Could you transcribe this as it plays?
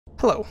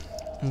Hello,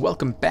 and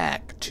welcome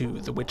back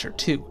to The Witcher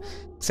 2,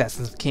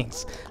 Assassins of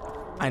Kings.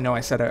 I know I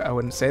said I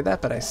wouldn't say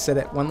that, but I said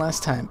it one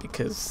last time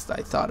because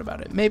I thought about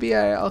it. Maybe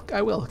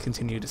I will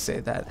continue to say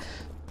that.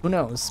 Who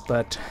knows,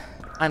 but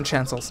I'm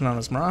Chancel, also known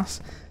as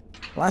Moros.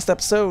 Last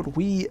episode,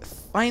 we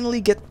finally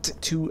get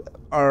to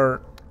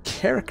our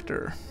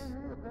character.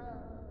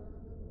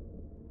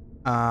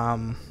 What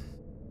am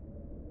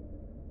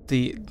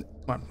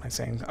I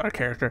saying? Our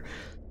character.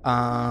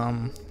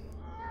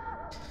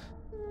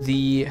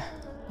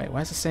 Wait,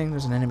 why is it saying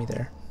there's an enemy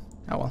there?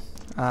 Oh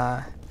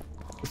well.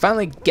 We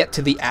finally get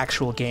to the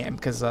actual game,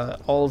 because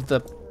all of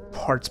the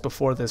parts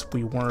before this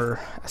we were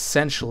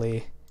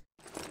essentially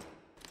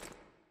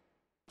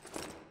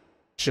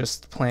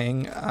just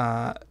playing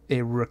a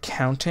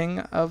recounting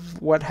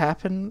of what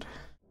happened.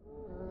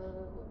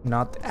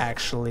 Not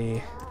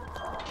actually...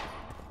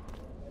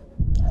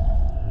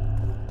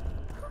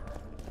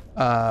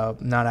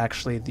 not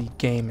actually the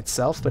game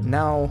itself, but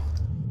now...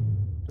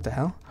 What the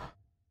hell?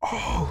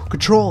 Oh,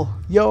 control!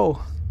 Yo!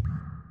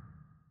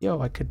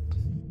 Yo,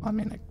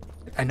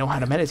 I know how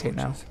to meditate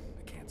now.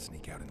 I can't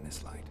sneak out in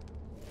this light.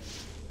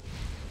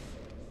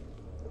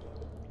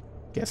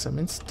 Guess I'm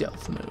in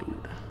stealth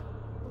mode.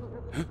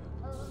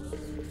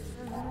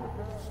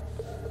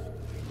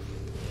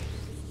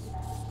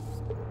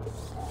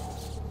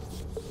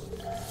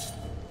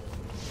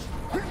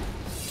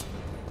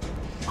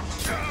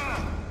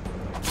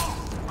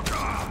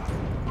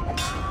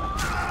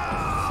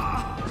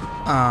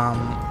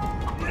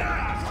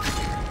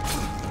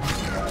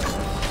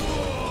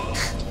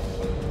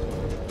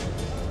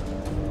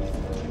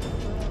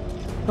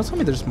 Don't tell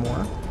me there's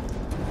more.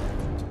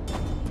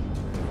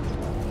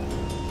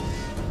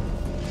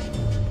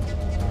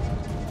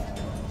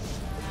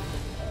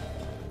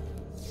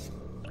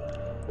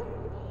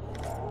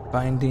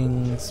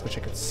 Bindings, which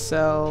I could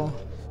sell.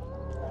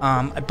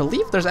 I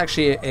believe there's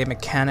actually a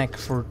mechanic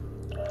for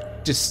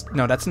just...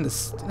 No, that's in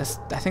this...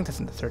 I think that's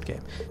in the third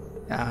game.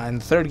 In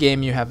the third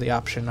game, you have the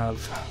option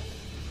of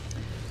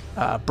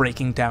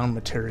breaking down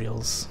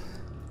materials.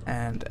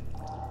 And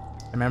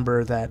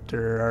remember that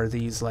there are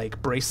these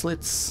like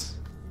bracelets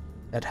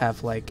that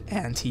have like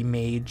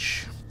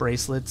anti-mage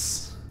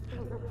bracelets.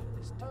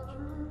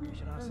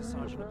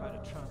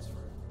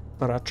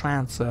 But a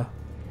transfer.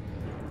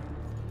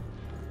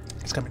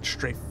 It's coming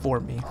straight for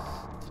me.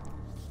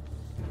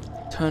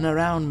 Turn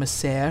around,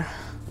 monsieur.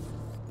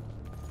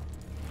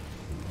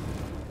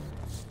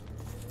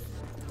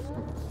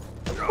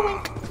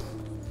 Boink.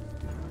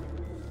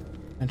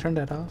 And turn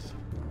that off.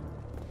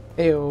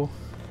 Heyo.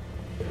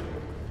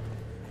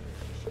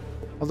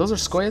 Well, those are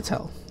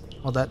Scoia'tael.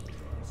 Well, that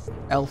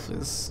elf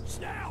is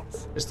just an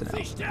elf.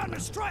 Fish down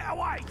straight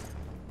away!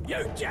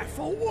 You deaf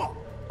or what?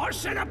 I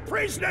said a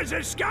prisoner's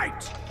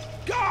escaped!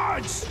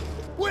 Guards!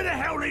 Where the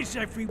hell is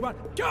everyone?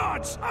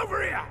 Guards,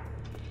 over here!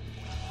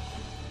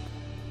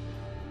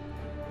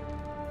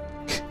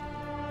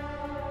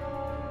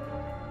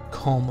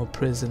 Calm a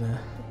prisoner.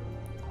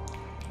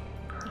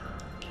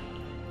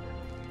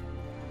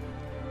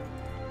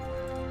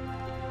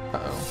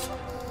 Uh-oh.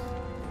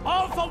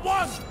 All for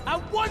one,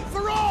 and one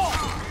for all!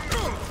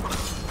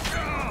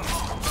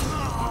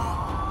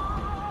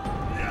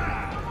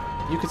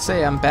 You could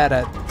say I'm bad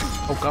at...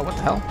 Oh god, what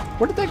the hell?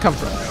 Where did that come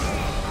from?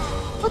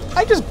 What?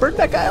 I just burned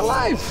that guy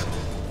alive!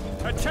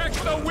 Attack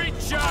the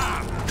Witcher!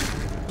 I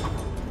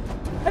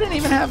didn't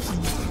even have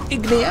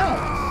Igni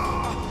out.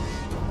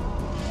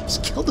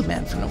 Just killed the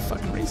man for no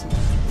fucking reason.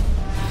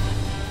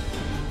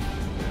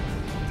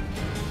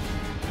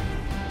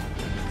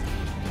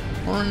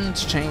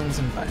 Horns, chains,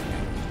 and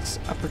bindings.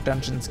 Upper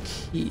dungeon's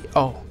key.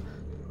 Oh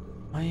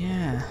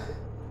yeah.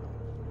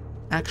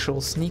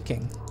 Actual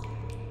sneaking.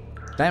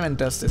 Diamond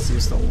dust is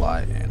used a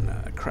lot in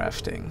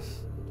crafting.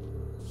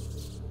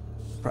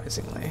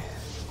 Surprisingly.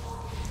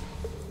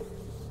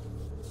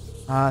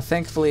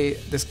 Thankfully,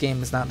 this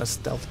game is not a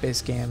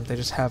stealth-based game. They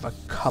just have a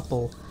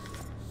couple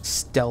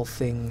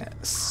stealthing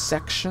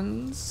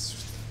sections.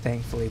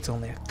 Thankfully, it's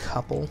only a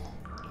couple.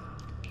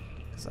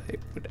 Because I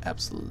would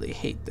absolutely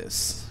hate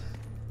this.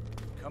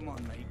 Come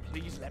on, mate,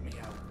 please let me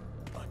out.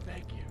 I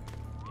beg you.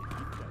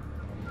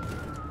 If you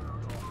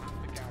don't,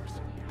 the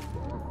garrison here.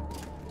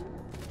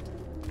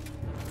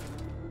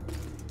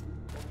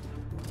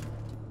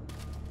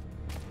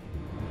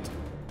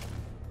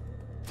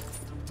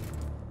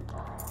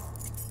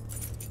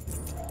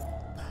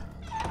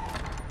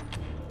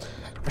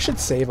 I should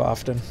save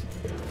often.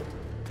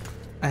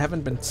 I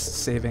haven't been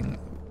saving,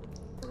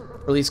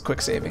 or at least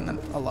quick saving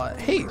a lot.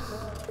 Hey,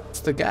 it's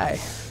the guy.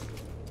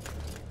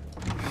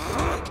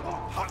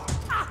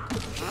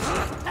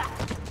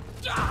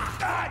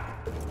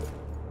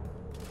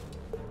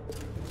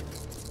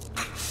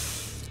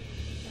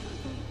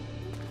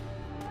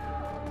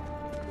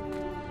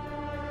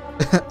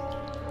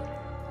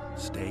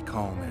 Stay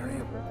calm,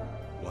 Ariam.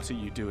 What are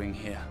you doing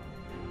here?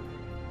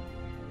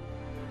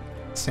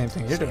 Same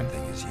thing you're doing.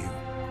 Same thing as you.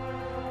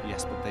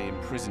 Yes, but they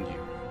imprisoned you.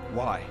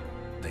 Why?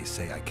 They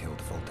say I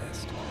killed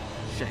Foltest.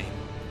 Shame.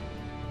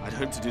 I'd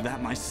hoped to do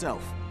that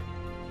myself.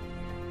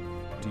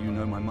 Do you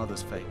know my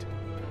mother's fate?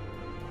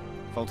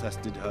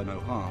 Foltest did her no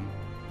harm.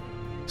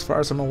 As far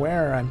as I'm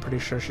aware, I'm pretty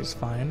sure she's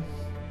fine.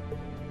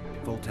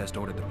 Foltest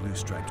ordered the Blue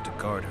Stripes to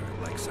guard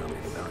her like some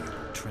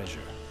invaluable treasure.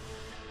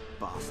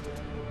 Bastard.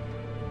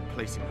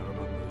 Placing her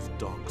among those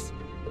dogs.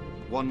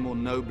 One more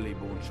nobly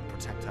born should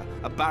protect her.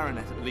 A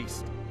baronet at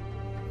least.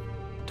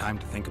 Time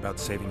to think about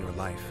saving your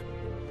life.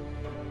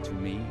 To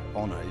me,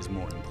 honor is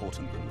more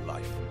important than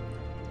life.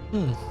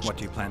 What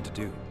do you plan to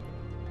do?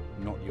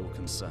 Not your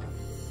concern.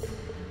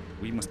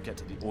 We must get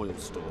to the oil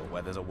store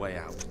where there's a way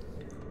out.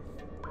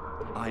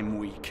 I'm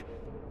weak.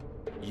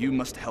 You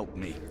must help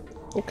me.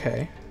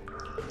 Okay.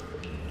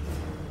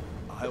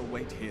 I'll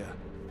wait here.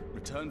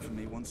 Return for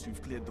me once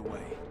you've cleared the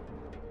way.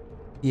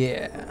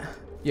 Yeah.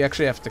 You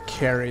actually have to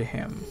carry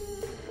him.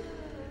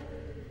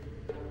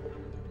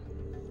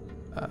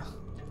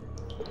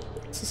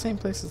 It's the same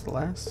place as the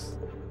last.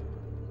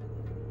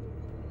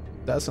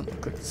 Doesn't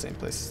look like the same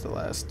place as the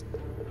last.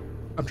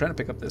 I'm trying to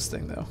pick up this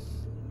thing though.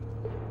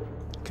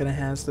 Can I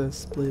has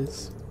this,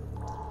 please?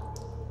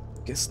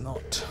 Guess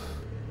not.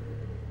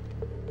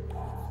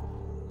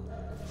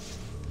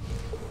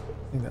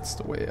 I think that's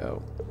the way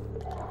out.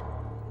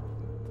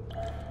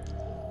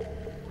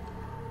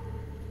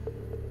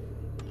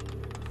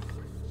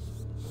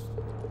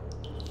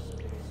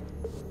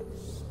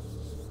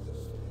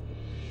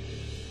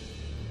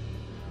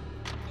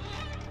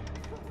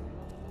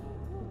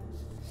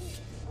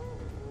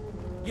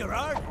 You're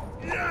hurt?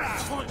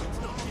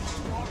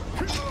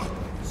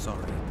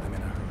 Sorry, I'm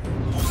in a hurry.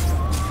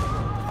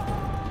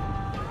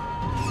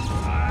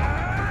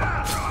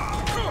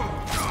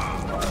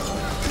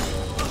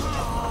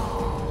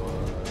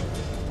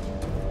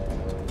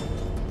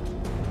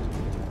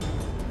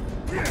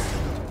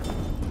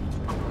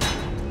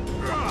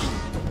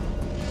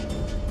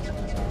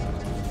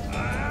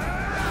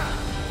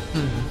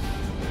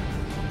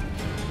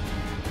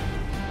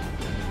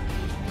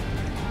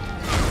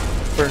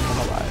 Burn him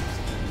alive.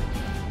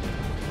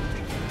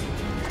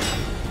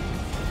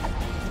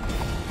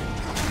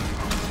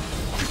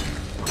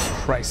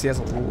 Christ, he has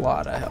a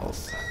lot of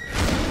health.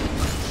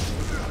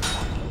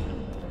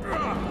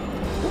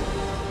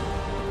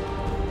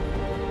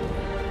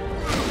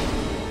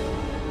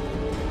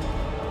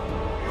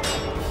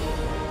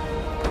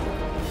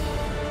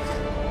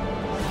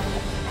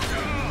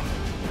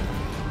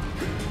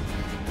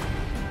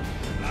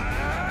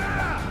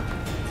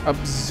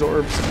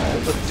 Absorbs all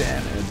the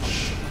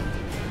damage.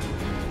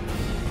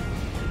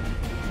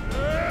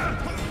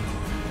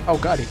 Oh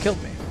god, he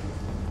killed me.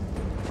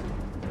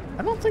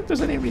 I don't think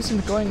there's any reason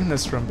going in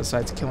this room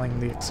besides killing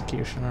the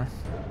executioner.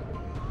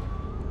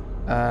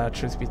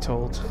 Truth be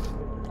told.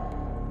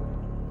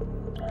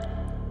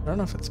 I don't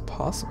know if it's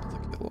possible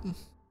to kill him.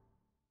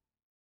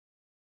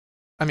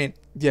 I mean,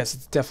 yes,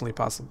 it's definitely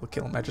possible to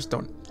kill him. I just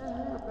don't...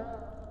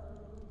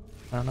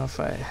 I don't know if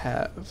I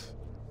have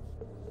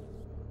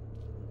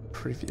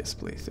previous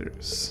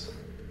playthroughs.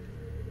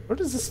 Where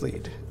does this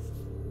lead?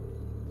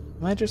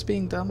 Am I just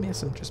being dumb?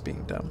 Yes, I'm just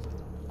being dumb.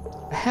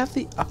 I have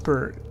the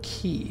upper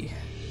key.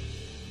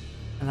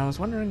 And I was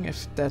wondering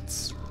if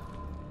that's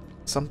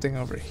something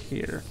over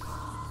here.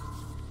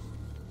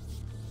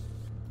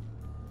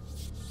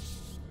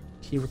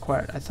 Key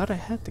required. I thought I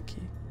had the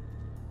key.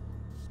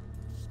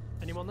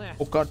 Anyone there?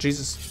 Oh god,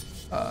 Jesus.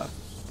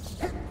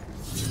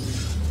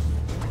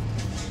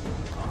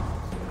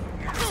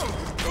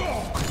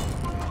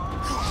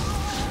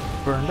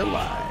 Burned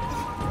alive.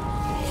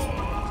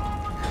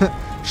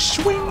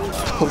 Swing!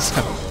 Pulls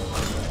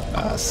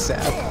out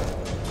sap.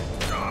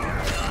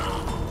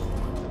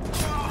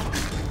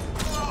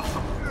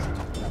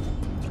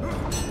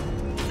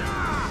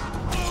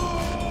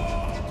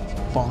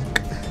 Bonk.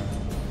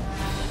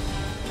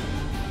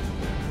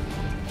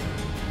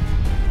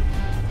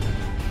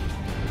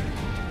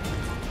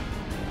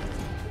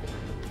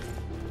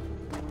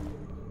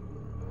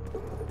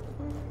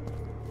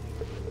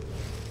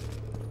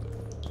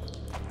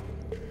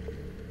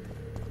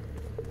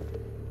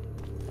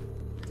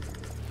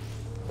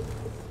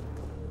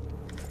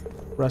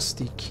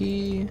 Rusty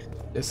key.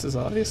 This is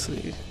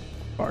obviously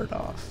barred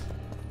off.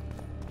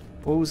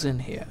 What was in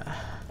here?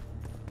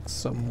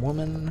 Some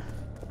woman.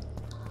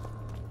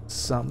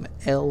 Some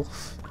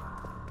elf.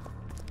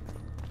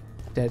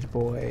 Dead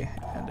boy.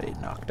 And a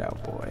knocked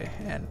out boy.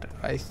 And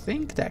I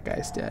think that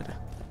guy's dead.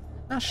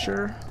 Not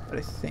sure, but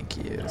I think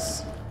he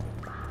is.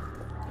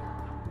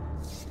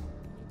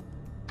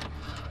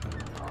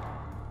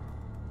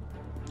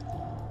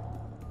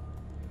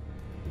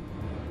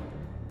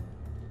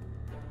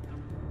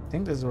 I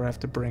think this is where I have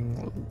to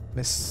bring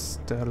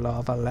Mr.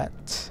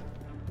 Lavalette.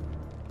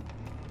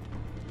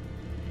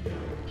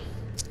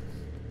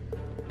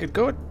 Could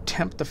go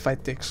attempt to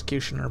fight the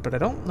executioner, but I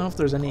don't know if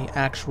there's any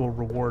actual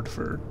reward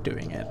for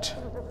doing it.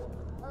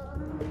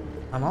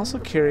 I'm also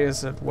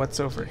curious at what's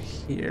over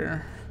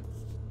here.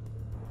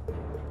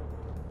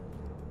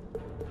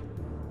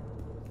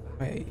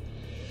 Wait.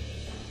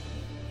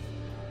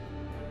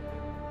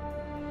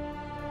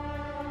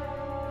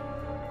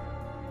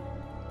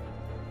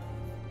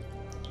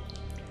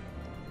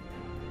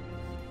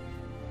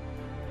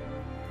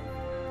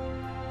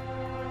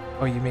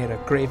 Oh, you made a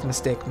grave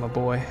mistake, my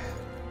boy.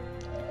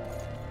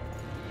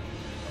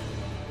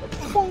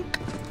 Bonk.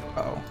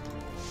 Oh.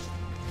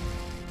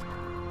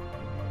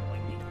 I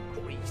need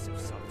grease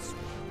of some sort.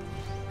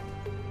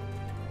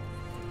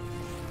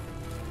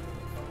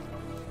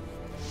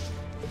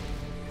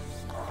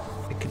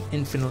 I can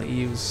infinitely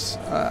use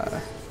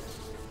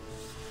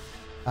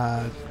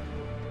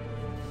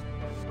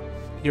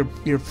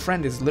your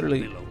friend is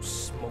literally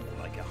Billows smoke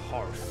like a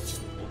hearth.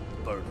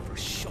 Burn for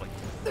shite.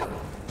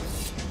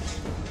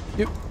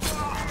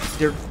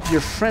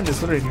 your friend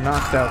is literally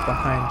knocked out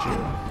behind you.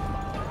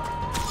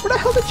 Where the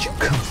hell did you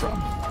come from?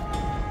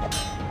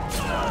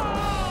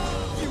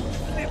 You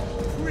little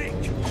prick!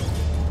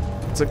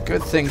 It's a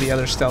good thing the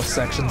other stealth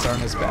sections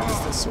aren't as bad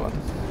as this one.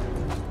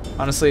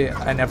 Honestly,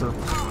 I never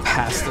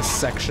passed this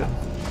section.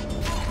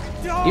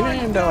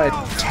 Even though I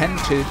tend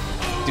to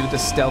do the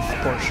stealth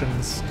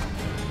portions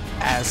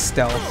as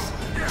stealth.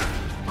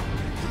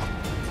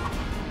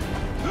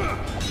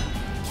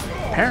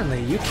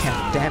 Apparently, you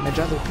can't damage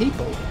other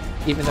people,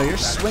 even though you're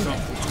swinging.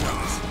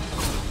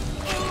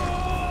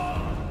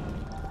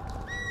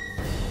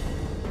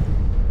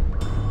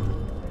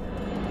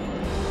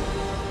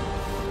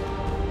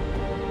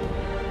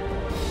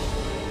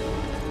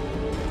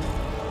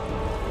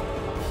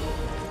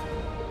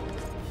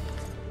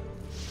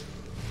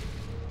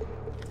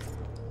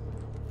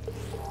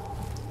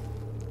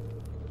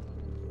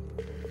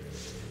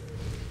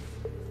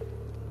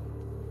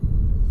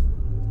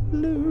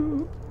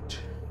 Loot.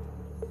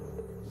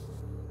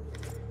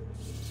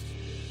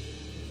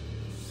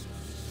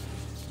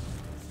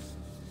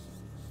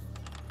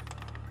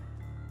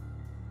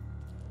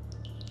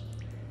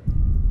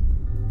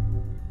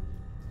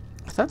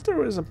 I thought there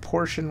was a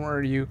portion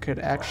where you could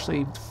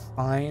actually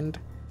find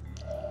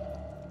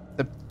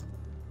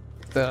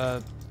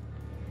the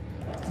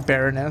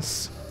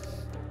Baroness.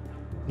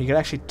 You could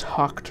actually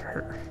talk to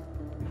her.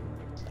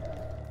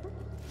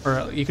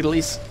 Or you could at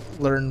least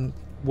learn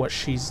what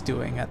she's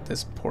doing at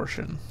this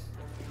portion.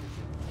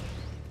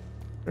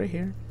 Right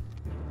here.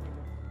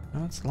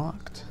 No, it's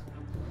locked.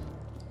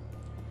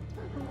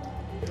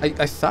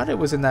 I thought it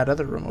was in that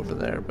other room over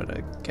there, but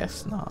I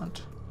guess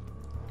not.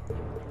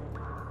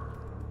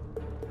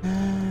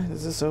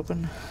 Is this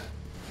open?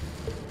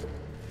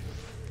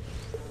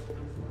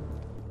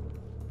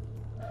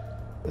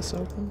 This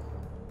open?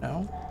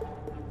 No.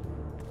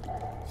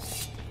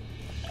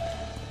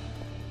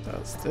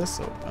 Does this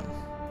open?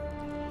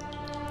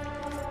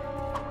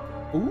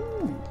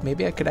 Ooh,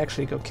 maybe I could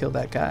actually go kill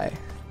that guy.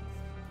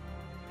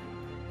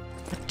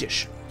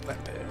 Additional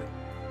weapon.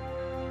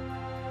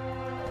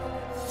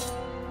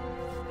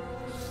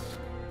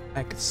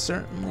 I could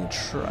certainly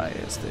try,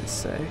 as they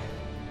say.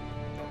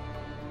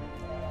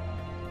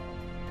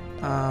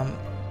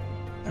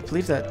 I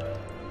believe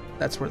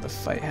that's where the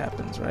fight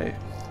happens, right?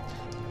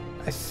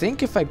 I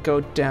think if I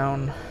go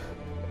down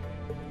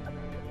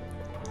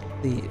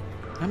the...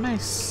 I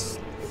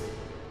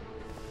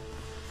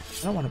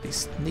don't want to be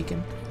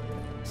sneaking.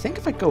 I think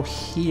if I go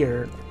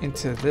here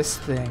into this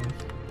thing,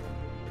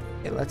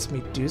 it lets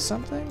me do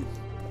something?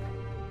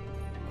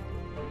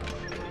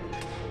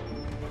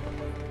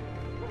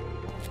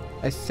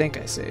 I think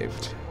I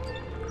saved.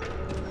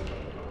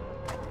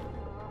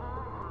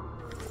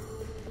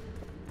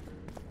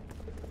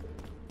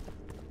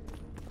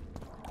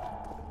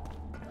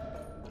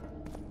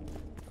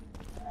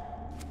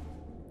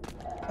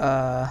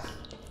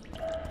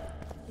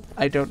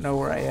 I don't know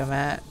where I am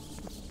at,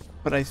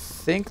 but I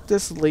think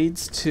this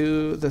leads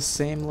to the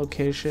same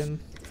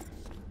location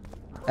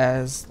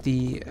as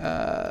the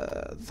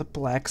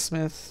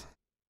blacksmith.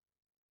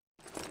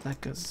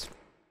 That goes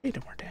way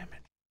more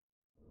damage.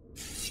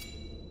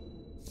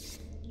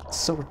 It's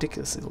so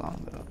ridiculously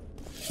long though.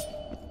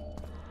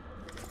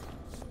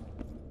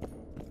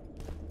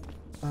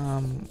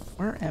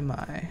 Where am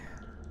I?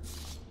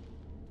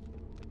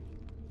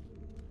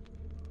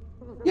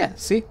 Yeah,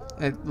 see?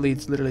 It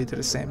leads literally to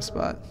the same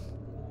spot.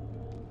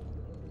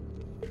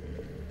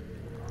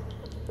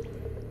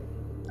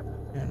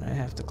 And I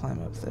have to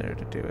climb up there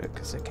to do it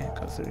because I can't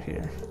go through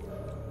here.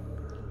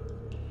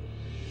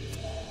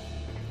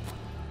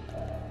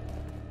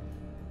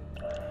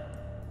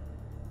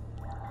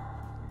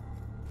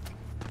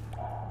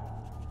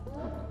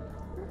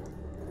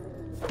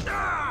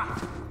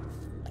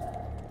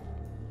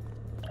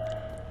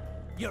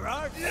 You're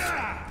out?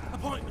 Yeah!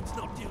 Appointment's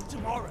not due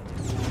tomorrow.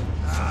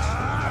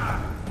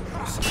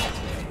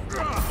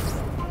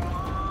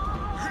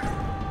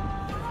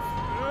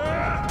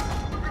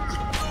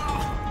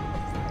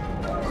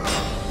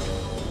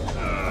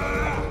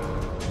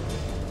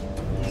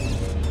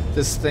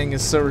 This thing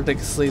is so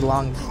ridiculously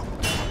long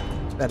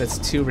that it's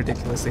too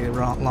ridiculously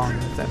long,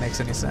 if that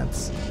makes any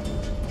sense.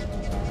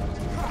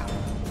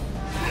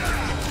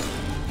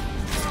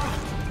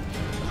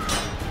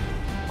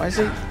 Why is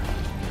it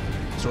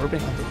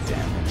absorbing all the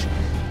damage?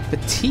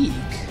 Fatigue?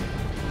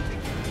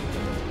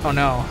 Oh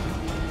no.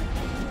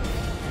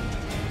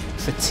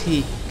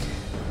 Fatigue.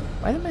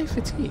 Why am I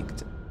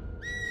fatigued?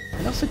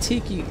 I know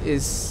fatigue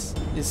is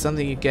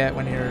something you get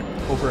when you're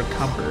over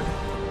encumbered.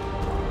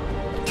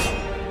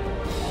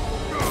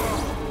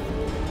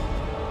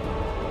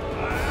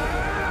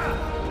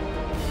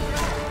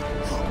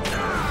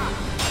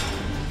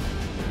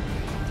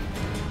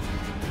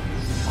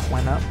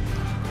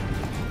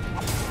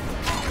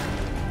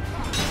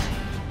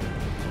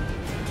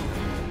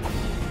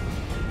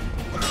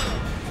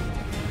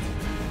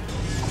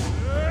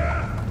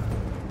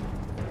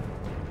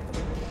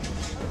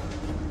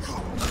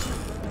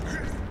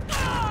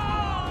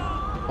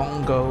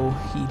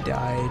 he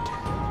died.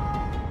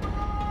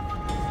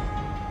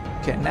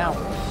 Okay, now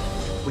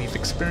we've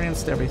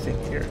experienced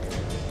everything here.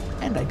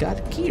 And I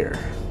got gear.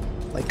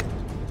 Like,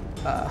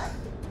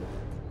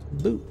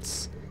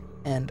 boots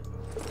and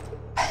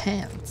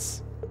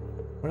pants.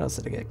 What else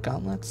did I get?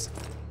 Gauntlets?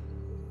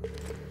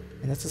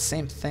 And that's the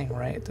same thing,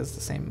 right? It does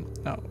the same.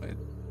 No, it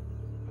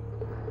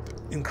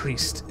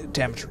increased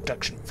damage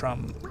reduction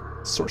from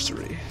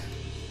sorcery.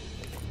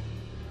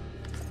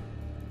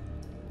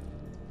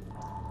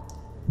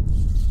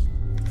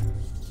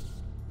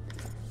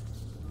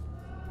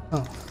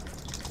 Oh.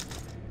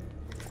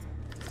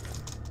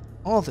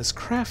 All this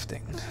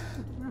crafting.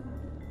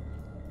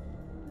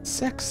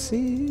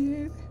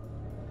 Sexy.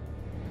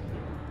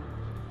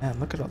 Man,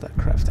 look at all that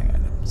crafting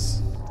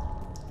items.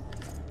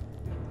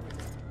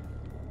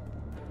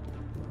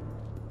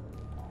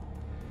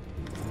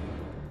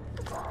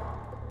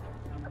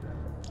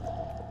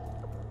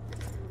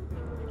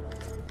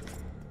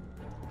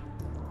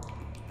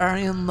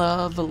 Aryan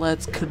Love,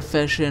 let's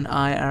confession.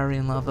 I,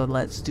 Aryan Love,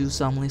 let's do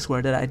solemnly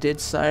swear that I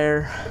did,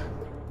 sire,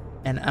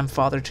 and am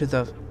father to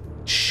the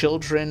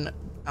children,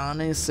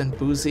 Anis and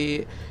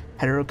Boozy,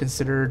 hetero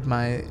considered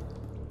my,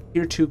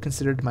 hereto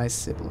considered my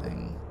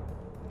sibling.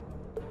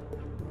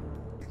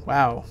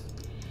 Wow.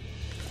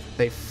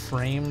 They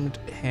framed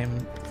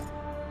him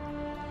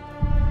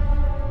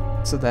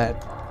so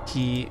that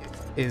he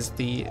is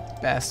the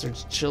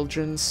bastard's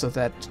children, so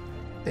that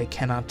they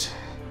cannot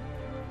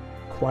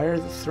acquire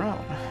the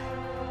throne.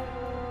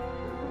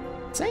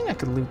 It's saying I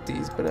could loot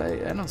these, but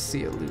I don't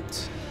see a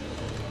loot.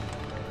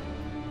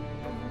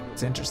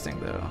 It's interesting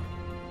though.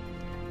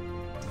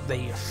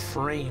 They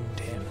framed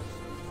him.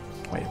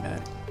 Wait a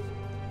minute.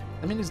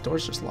 I mean, his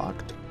door's just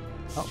locked.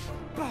 Oh.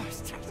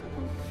 Bastard!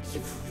 You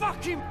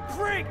fucking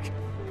prick!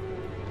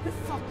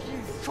 Fuck you,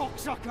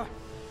 cocksucker!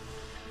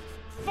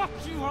 Fuck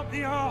you up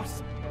the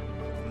arse!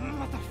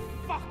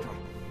 Motherfucker!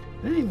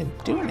 I didn't even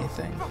do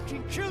anything.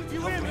 Fucking killed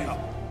you, hear me? I'll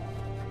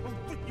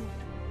rip you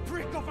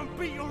prick off and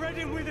beat your head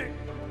in with it!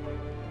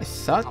 I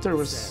thought there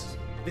was...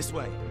 This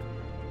way.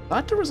 I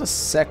thought there was a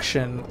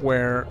section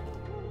where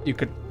you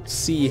could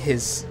see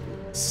his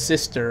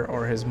sister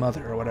or his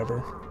mother or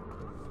whatever.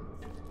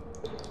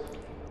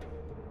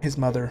 His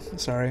mother,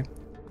 sorry.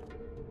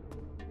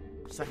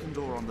 Second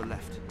door on the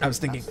left. I was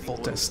thinking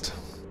Foltest.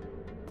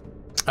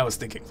 I was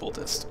thinking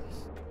Foltest.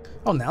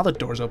 Oh, now the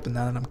door's open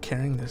now that I'm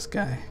carrying this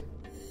guy.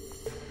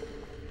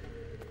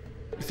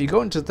 If you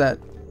go into that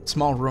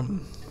small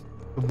room,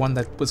 the one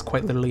that was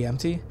quite literally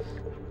empty,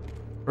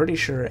 pretty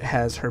sure it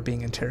has her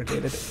being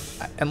interrogated.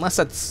 Unless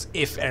that's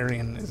if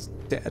Aryan is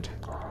dead.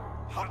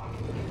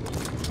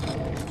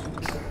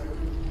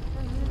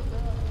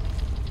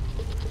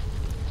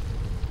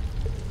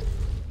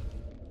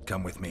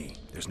 Come with me.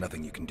 There's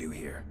nothing you can do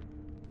here.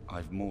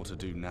 I've more to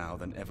do now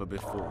than ever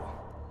before.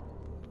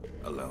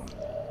 Alone.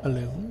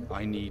 Alone?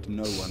 I need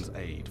no one's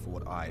aid for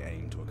what I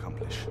aim to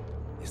accomplish.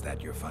 Is that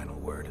your final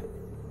word?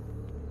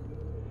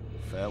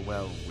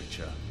 Farewell,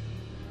 Witcher.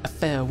 A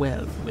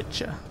farewell,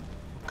 Witcher.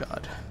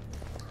 God.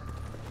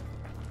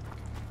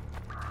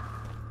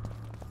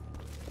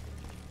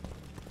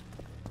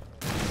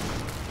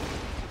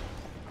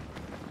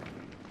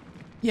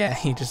 Yeah,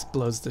 he just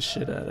blows the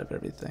shit out of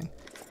everything.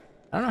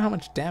 I don't know how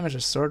much damage a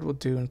sword will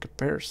do in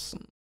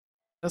comparison.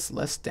 That's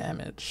less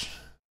damage.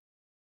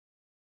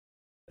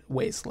 It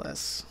weighs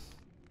less.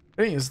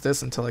 I'm gonna use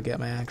this until I get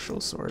my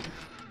actual sword.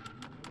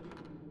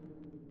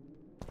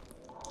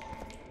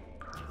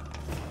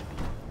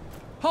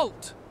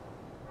 Halt!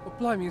 Well,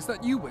 blimey, is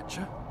that you,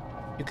 Witcher?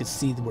 You could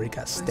see where he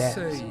got They stabbed.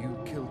 say you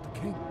killed the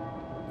king.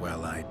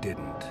 Well, I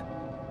didn't.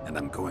 And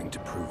I'm going to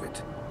prove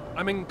it.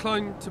 I'm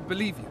inclined to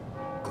believe you.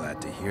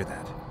 Glad to hear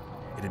that.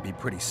 It'd be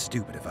pretty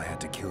stupid if I had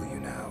to kill you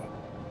now.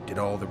 Did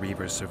all the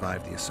Reavers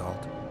survive the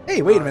assault?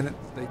 Hey, wait a minute.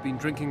 They've been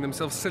drinking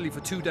themselves silly for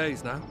 2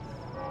 days now.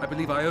 I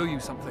believe I owe you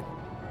something.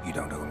 You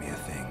don't owe me a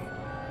thing.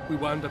 We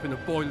wound up in a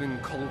boiling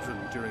cauldron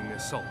during the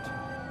assault.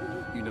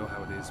 You know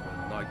how it is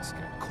when knights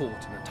get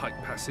caught in a tight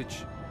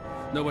passage.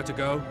 Nowhere to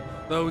go.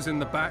 Those in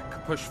the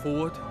back push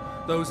forward.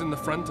 Those in the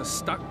front are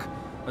stuck.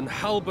 And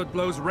halberd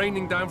blows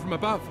raining down from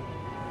above.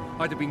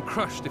 I'd have been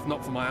crushed if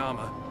not for my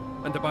armor.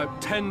 And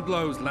about 10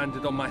 blows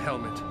landed on my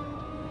helmet.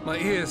 My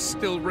ears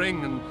still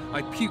ring and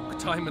I puke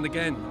time and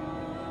again.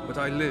 But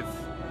I live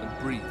and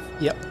breathe.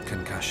 Yep.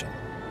 Concussion.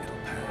 It'll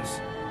pass.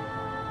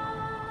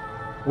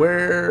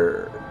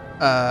 Where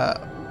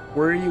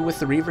were you with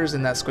the Reavers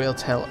in that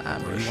Squealtail Were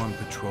ambush? you on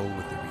patrol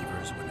with the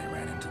Reavers when they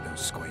ran into those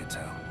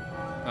Squealtail?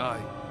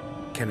 Aye.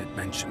 Kenneth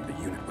mentioned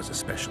the unit was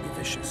especially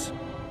vicious.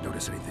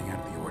 Notice anything out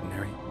of the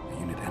ordinary? A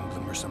unit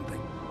emblem or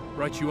something?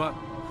 Right you are.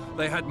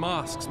 They had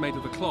masks made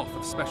of the cloth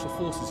of Special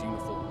Forces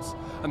uniforms.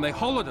 And they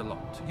hollered a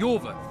lot.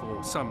 Yorvath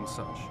or some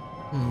such.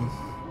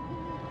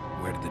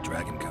 Where did the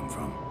dragon come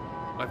from?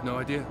 I've no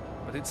idea,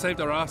 but it saved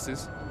our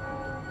asses.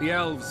 The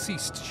elves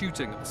ceased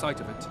shooting at the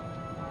sight of it.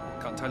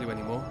 Can't tell you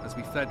anymore, as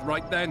we fled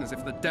right then as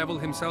if the devil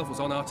himself was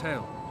on our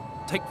tail.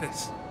 Take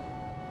this.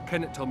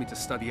 Kenneth told me to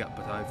study up,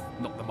 but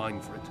I've not the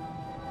mind for it.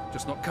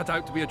 Just not cut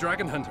out to be a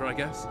dragon hunter, I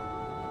guess.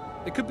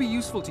 It could be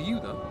useful to you,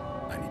 though.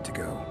 I need to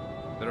go.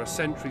 There are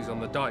sentries on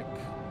the dike.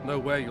 No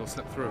way you'll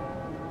slip through.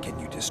 Can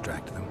you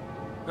distract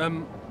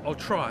them? I'll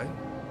try.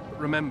 But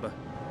remember,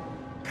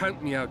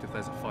 count me out if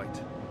there's a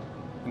fight.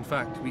 In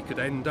fact, we could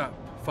end up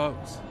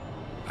foes.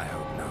 I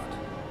hope not.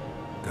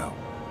 Go.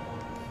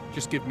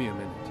 Just give me a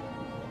minute.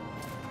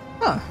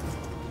 Huh.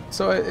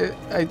 So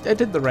I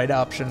did the right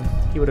option.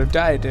 He would have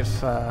died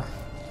if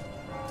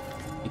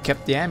he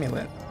kept the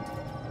amulet.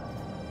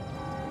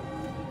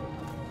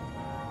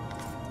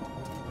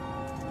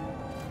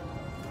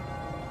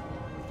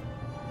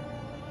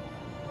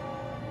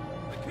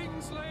 The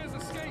Kingslayer's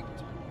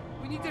escaped.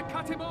 We need to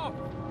cut him off.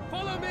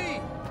 Follow me.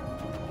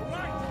 All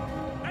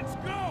right, let's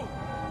go!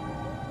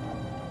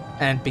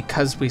 And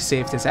because we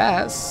saved his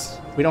ass,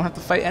 we don't have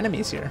to fight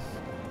enemies here.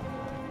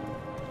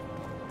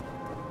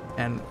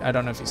 And I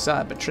don't know if you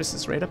saw it, but Triss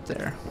is right up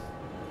there.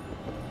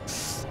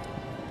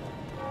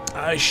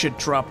 I should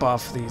drop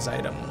off these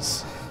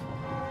items.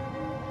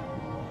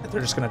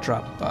 They're just gonna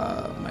drop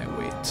my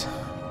weight.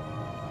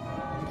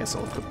 I guess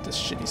I'll equip this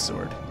shitty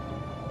sword.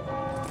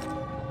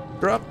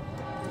 Drop.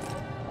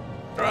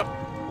 Drop.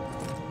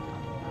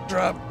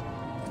 Drop.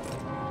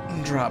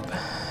 Drop.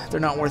 They're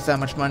not worth that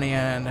much money,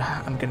 and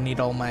I'm gonna need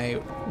all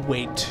my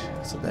weight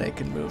so that I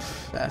can move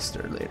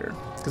faster later.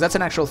 Because that's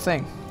an actual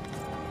thing.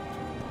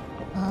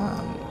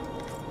 I'm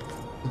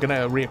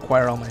gonna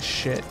reacquire all my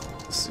shit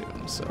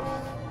soon, so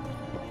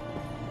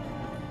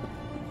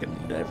I'm gonna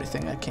need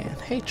everything I can.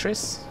 Hey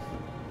Triss,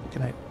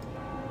 can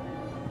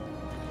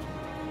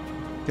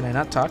I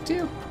not talk to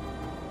you?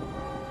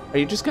 Are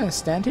you just gonna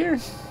stand here?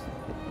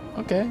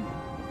 Okay.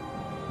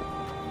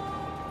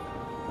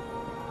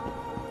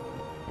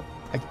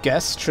 I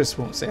guess Triss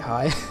won't say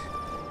hi.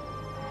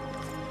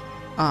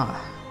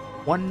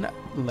 One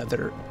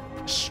leather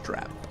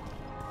strap.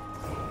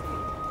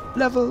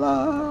 Level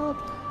up!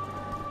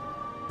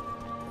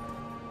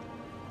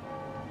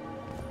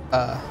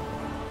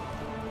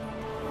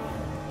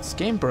 Is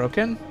game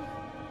broken?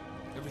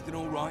 Everything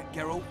all right,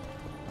 Geralt?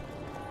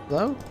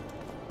 Hello?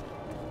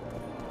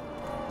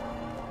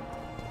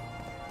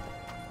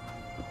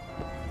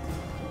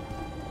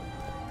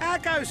 How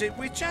goes it,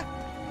 Witcher?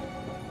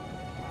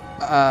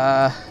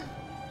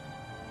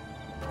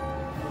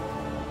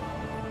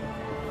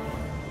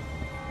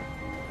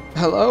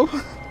 Hello?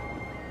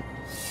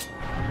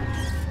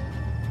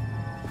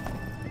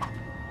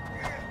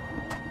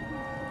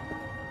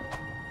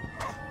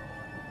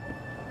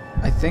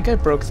 I think I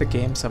broke the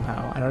game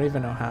somehow. I don't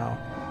even know how.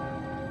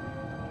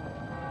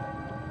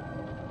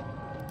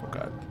 Oh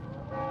god.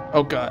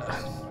 Oh god.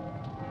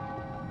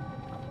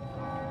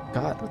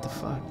 God, what the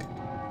fuck?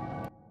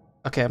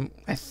 Okay,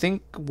 I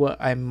think what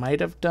I might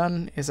have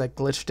done is I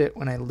glitched it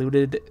when I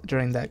looted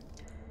during that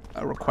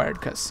required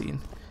cutscene.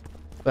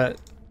 But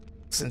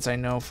since I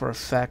know for a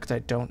fact I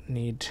don't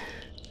need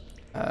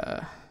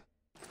to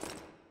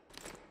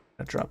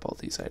drop all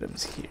these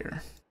items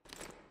here.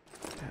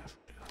 I have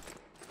to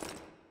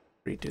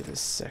redo this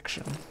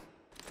section.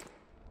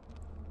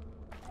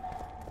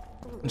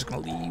 I'm just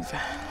gonna leave.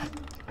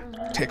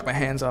 Take my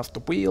hands off the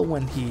wheel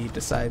when he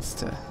decides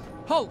to.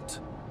 Halt!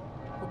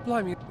 Oh,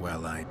 blimey.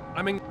 Well,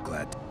 I mean,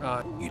 glad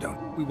you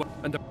don't. we were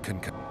and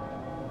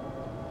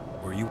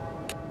Were you?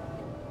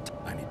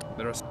 I need.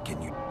 there are.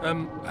 Can you?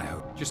 I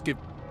hope. Just give.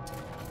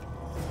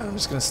 I'm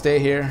just gonna stay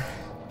here.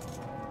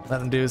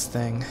 Let him do his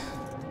thing.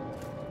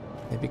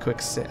 Maybe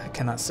quick I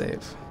cannot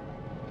save.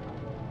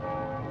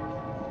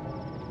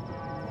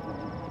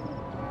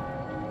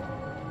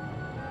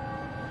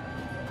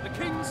 The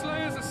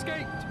Kingslayer's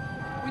escaped.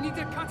 We need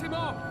to cut him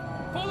off.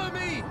 Follow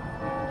me.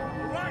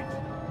 All right,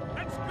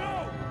 let's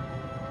go!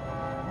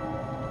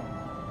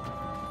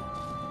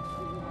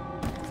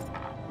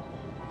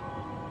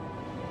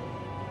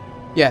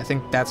 Yeah, I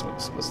think that's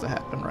what's supposed to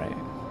happen, right?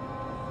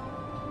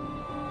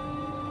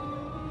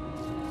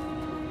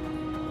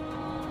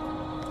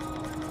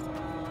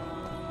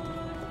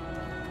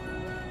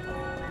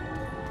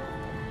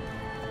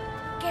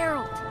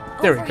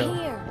 Geralt, There we over go.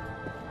 here.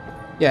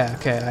 Yeah,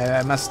 okay,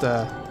 I must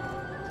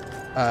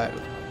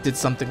did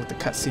something with the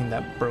cutscene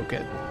that broke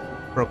it.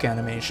 Broke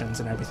animations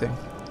and everything.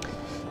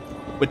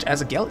 Which,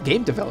 as a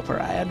game developer,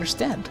 I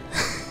understand.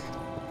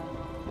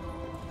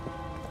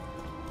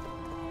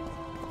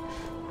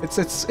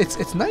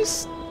 It's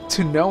nice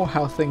to know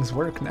how things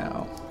work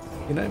now.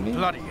 You know what I mean?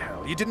 Bloody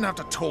hell, you didn't have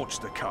to torch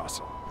the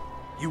castle.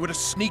 You were to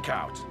sneak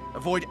out,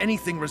 avoid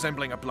anything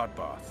resembling a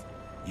bloodbath.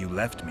 You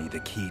left me the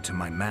key to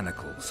my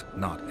manacles,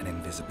 not an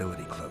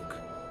invisibility cloak.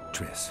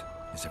 Triss,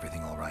 is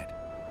everything all right?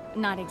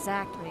 Not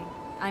exactly.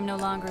 I'm no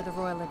longer the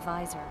royal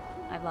advisor.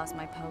 I've lost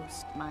my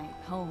post, my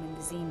home in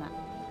Vizima.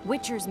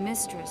 Witcher's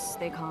mistress,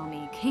 they call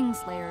me.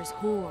 Kingslayer's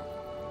whore.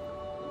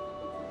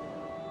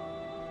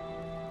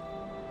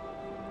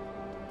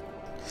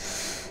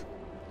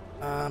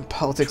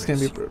 Politics can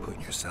be Triss, brutal.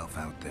 put yourself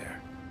out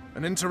there.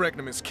 An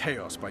interregnum is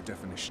chaos by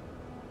definition.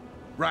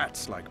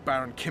 Rats like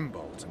Baron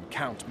Kimbold and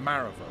Count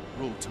Maravel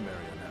rule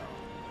Temeria now,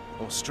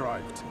 or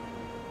strive to.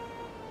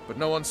 But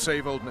no one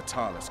save old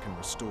Natalis can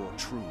restore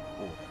true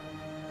order.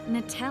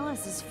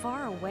 Natalis is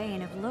far away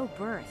and of low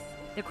birth.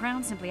 The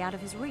crown's simply out of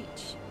his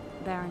reach.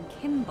 Baron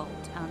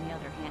Kimbolt, on the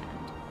other hand.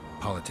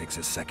 Politics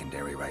is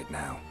secondary right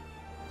now.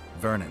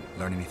 Vernon,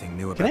 learn anything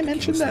new Can about I the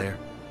mention Kingslayer?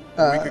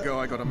 A week ago,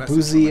 I got a message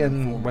Boozy from an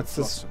and informant, what's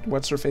Flotsam.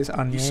 her face?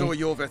 He saw Anya?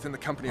 Yorveth in the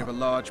company of a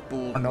large,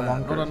 bald Are no man,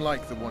 longer- not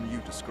unlike the one you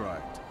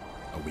described.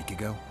 A week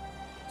ago?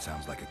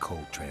 Sounds like a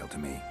cold trail to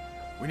me.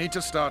 We need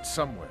to start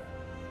somewhere.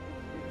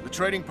 The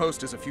trading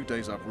post is a few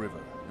days upriver,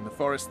 in the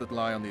forests that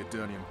lie on the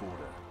Edirnian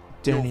border.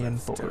 Danian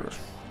Yorveth's border. territory.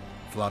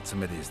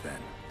 Flotsam it is then.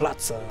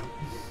 Platza.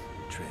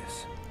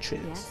 Triss,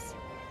 Cheers. Yes?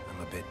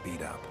 I'm a bit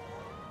beat up.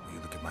 Will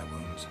you look at my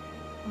wounds?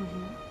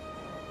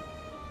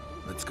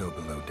 Mm-hmm. Let's go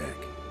below deck.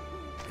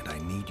 And I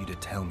need you to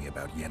tell me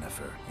about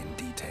Yennefer in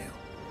detail.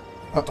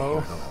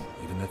 Uh-oh.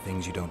 Even the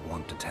things you don't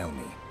want to tell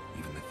me.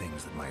 Even the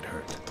things that might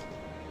hurt.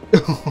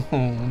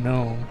 Oh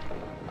no.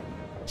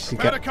 She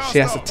Better has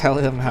cast to off. tell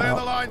him Clear the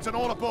how lines and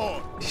all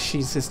aboard.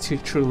 she's his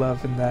true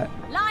love, and that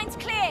Lines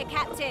clear,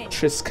 Captain!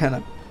 Triss kind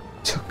of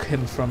took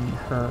him from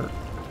her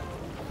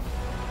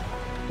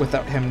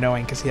without him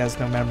knowing, because he has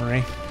no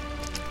memory.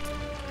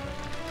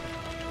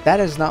 That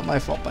is not my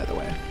fault, by the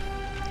way.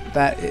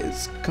 That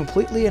is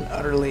completely and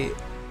utterly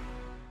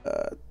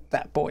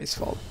that boy's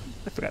fault.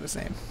 I forgot his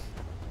name.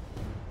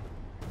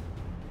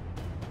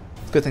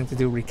 Good thing to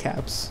do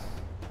recaps.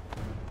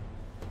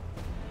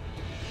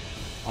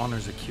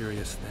 Honor's a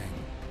curious thing.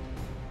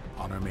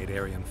 Honor made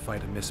Arion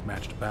fight a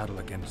mismatched battle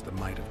against the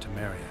might of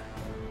Temeria.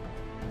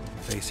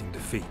 Facing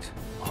defeat,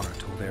 Honor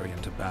told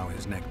Arion to bow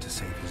his neck to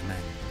save his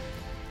men.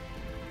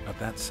 But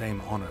that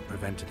same honor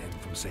prevented him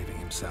from saving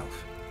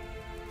himself.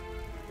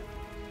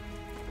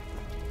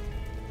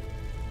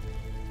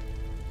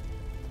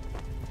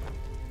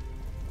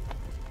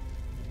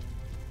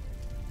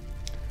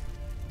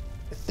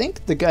 I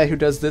think the guy who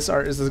does this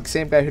art is the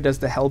same guy who does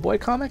the Hellboy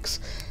comics,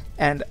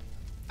 and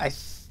I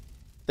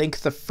think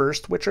the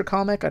first Witcher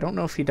comic, I don't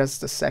know if he does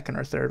the second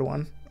or third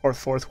one, or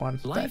fourth one.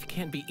 Life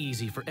can't be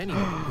easy for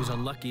anyone who's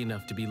unlucky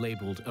enough to be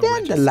labeled a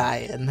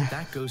Dandelion. regicide.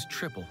 That goes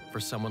triple for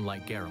someone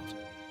like Geralt.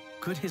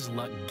 Could his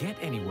luck get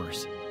any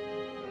worse?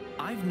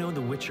 I've known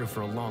The Witcher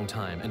for a long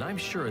time, and I'm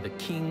sure that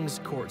kings,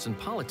 courts, and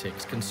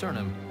politics concern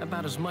him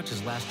about as much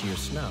as last year's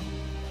snow.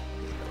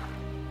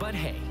 But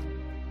hey,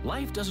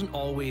 life doesn't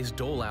always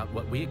dole out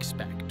what we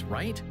expect,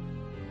 right?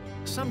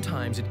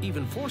 Sometimes it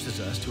even forces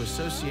us to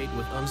associate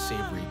with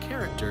unsavory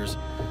characters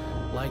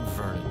like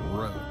Vernon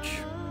Roach.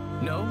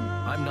 No,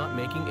 I'm not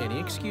making any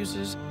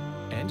excuses,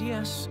 and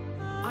yes,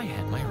 I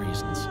had my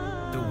reasons.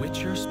 The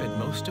Witcher spent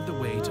most of the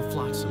way to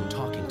Flotsam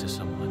talking to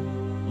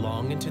someone.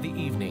 Long into the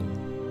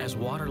evening, as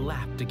water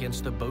lapped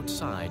against the boat's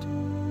side,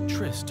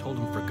 Triss told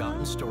him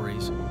forgotten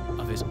stories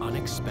of his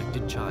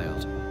unexpected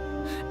child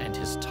and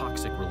his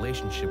toxic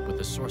relationship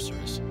with a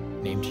sorceress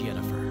named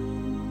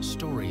Yennefer.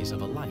 Stories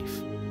of a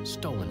life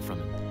stolen from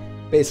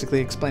him. Basically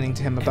explaining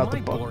to him about the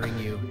Am I book. boring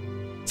you?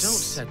 Don't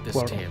set this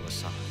Plural. tale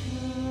aside.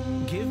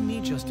 Give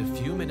me just a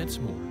few minutes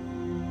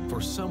more,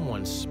 for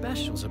someone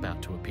special's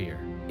about to appear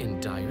in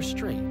dire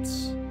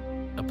straits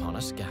upon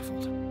a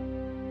scaffold.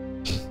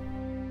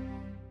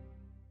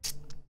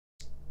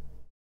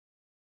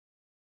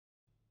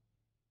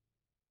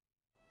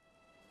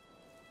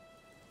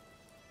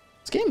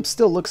 This game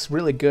still looks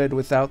really good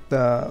without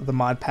the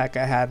mod pack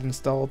I had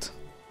installed.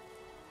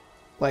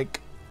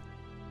 Like,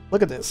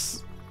 look at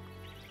this.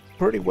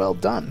 Pretty well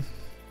done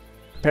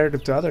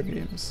comparative to other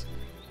games.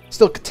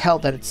 Still could tell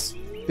that it's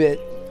a bit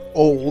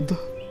old,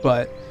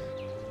 but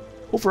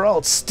overall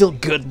it's still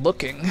good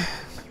looking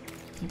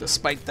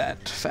despite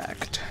that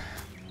fact.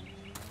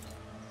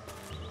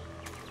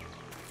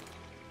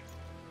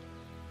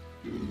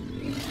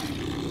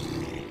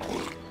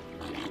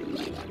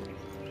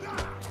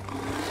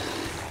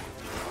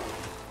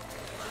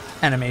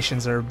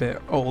 Animations are a bit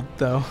old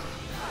though,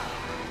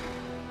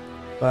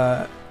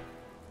 but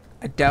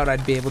I doubt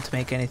I'd be able to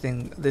make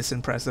anything this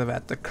impressive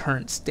at the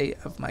current state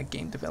of my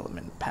game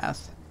development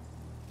path.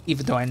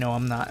 Even though I know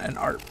I'm not an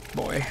art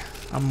boy,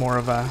 I'm more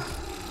of a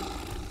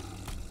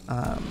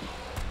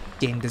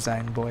game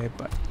design boy,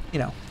 but you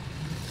know.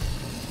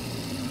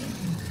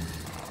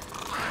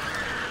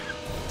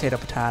 Potato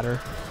potato.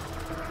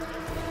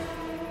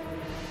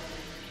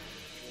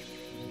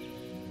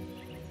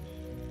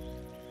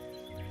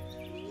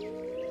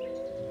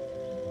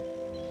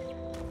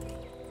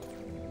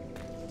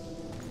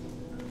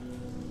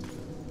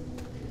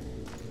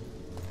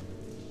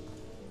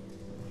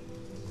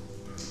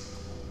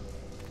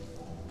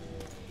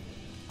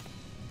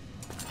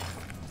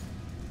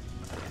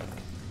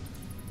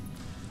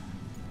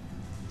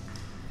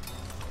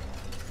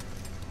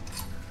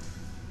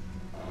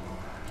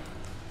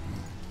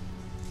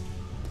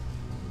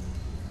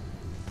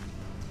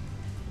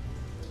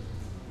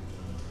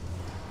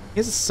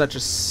 This is such a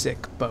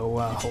sick bow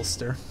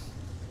holster.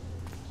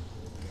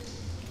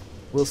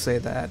 We'll say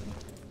that.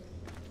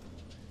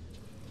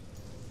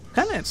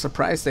 Kinda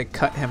surprised they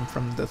cut him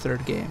from the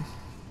third game.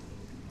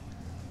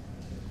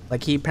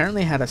 Like, he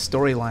apparently had a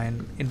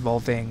storyline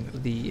involving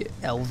the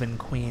Elven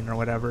Queen or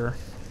whatever,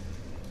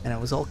 and it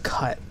was all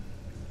cut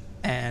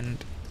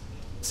and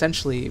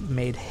essentially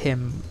made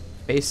him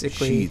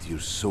basically Sheathe your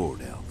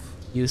sword, elf.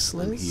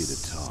 useless. I'm here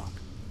to talk.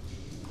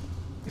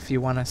 If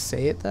you want to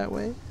say it that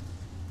way.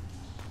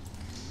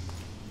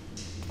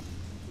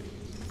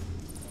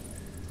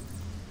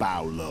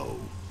 Bow low.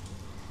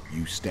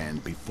 You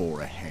stand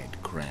before a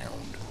head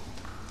crowned.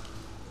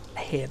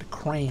 Head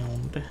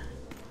crowned.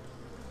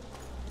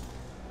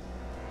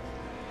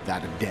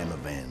 That of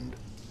Demavend,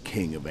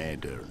 king of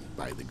Aedirn,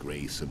 by the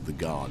grace of the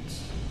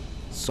gods,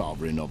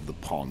 sovereign of the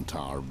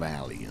Pontar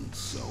Valley, and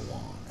so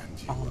on.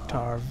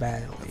 Pontar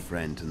Valley. A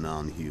friend to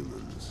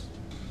non-humans.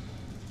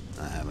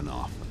 I have an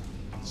offer.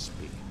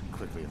 Speak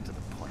quickly and to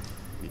the point.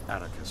 The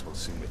Arrakis will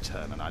soon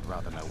return, and I'd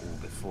rather know all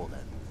before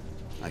then.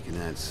 I can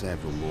add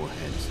several more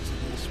heads to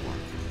this one.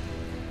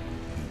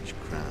 Each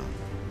crown.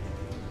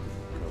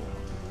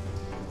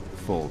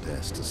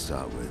 Foltest to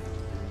start with.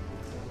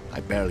 I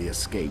barely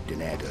escaped in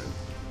Aedirn.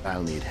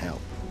 I'll need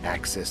help.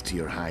 Access to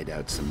your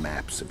hideouts and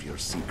maps of your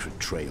secret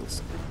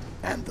trails.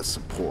 And the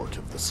support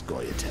of the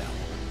Scoia'tael.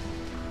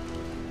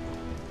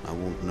 I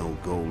won't know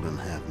gold and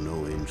have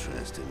no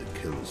interest in a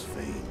killer's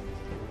fame.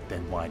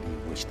 Then why do you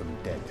wish them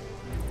dead?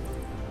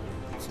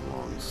 It's a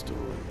long story.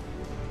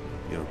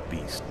 Your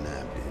beast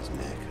nabbed his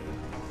neck.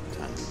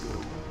 Time to go.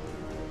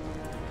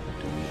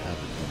 Do we have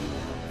a deal?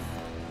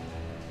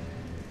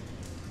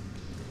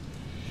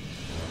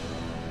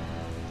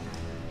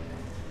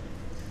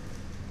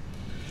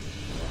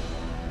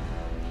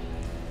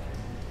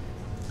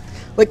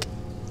 Like,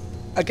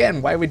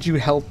 again, why would you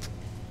help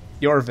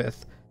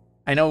Iorveth?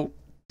 I know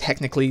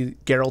technically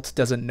Geralt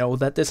doesn't know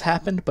that this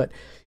happened, but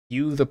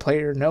you, the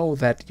player, know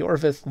that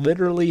Iorveth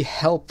literally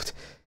helped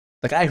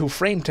the guy who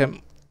framed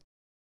him.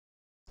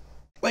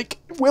 Like,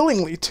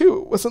 willingly,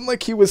 too. It wasn't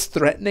like he was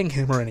threatening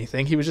him or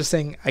anything. He was just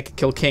saying, I could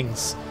kill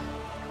kings.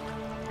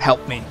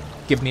 Help me.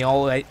 Give me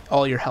all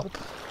your help.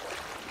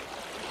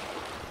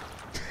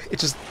 It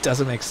just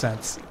doesn't make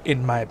sense,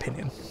 in my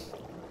opinion.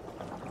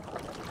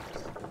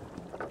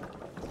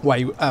 Why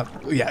you,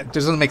 yeah, it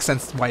doesn't make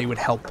sense why you would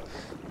help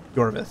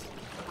Iorveth.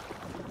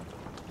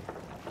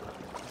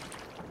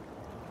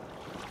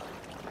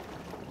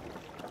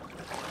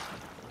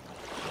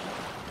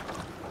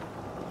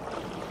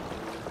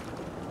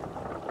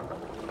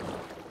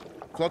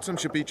 Flotsam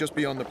should be just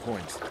beyond the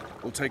point.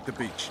 We'll take the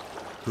beach.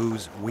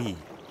 Who's we?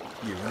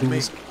 You and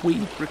me.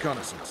 We?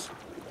 Reconnaissance.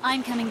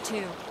 I'm coming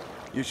too.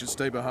 You should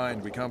stay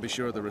behind. We can't be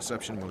sure of the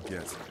reception we'll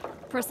get.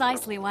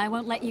 Precisely why I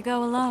won't let you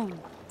go alone.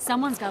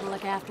 Someone's got to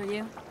look after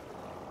you.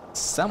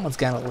 Someone's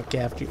gotta look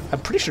after you. I'm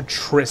pretty sure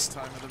Trist.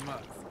 Time of the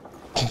month.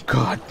 Oh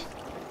God.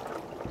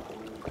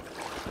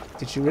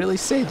 Did you really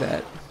say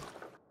that?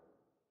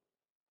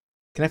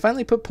 Can I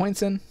finally put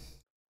points in?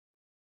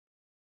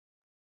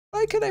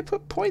 Why can I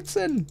put points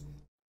in?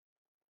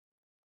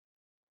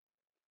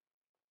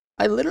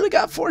 I literally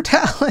got 4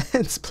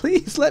 talents.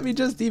 Please let me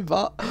just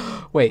evolve.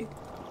 Wait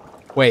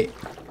a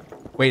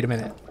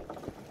minute.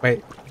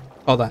 Wait.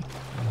 Hold on.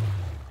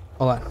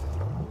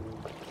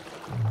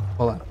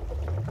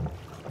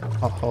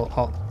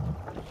 Hold.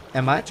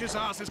 Am I? His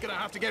ass is gonna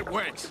have to get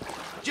wet.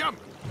 Jump!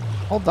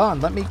 Hold on,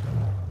 let me...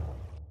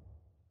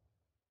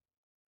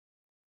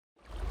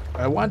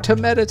 I want to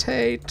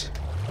meditate.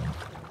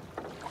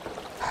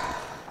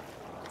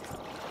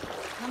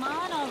 Come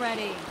on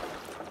already.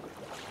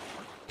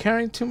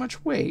 Carrying too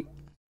much weight.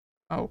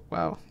 Oh,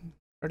 wow.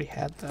 Already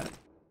had that.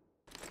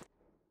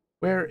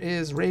 Where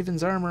is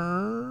Raven's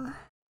armor?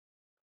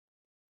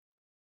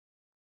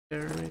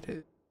 There it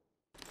is.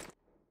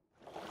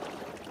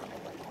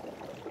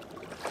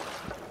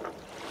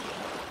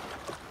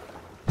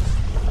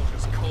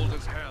 As cold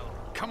as hell.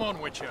 Come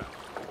on, Witcher.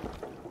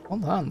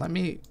 Hold on, let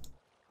me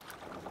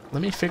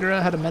figure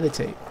out how to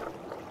meditate.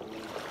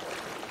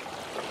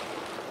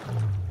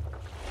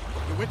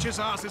 The Witcher's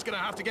ass is gonna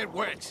have to get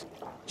wet.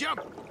 Jump!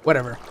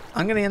 Whatever.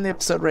 I'm gonna end the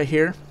episode right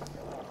here.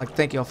 Like,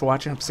 thank you all for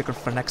watching. I'm stick around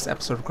for the next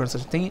episode of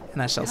Chronicles of Thingy,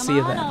 and I shall see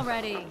you then. Come on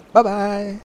already. Bye bye.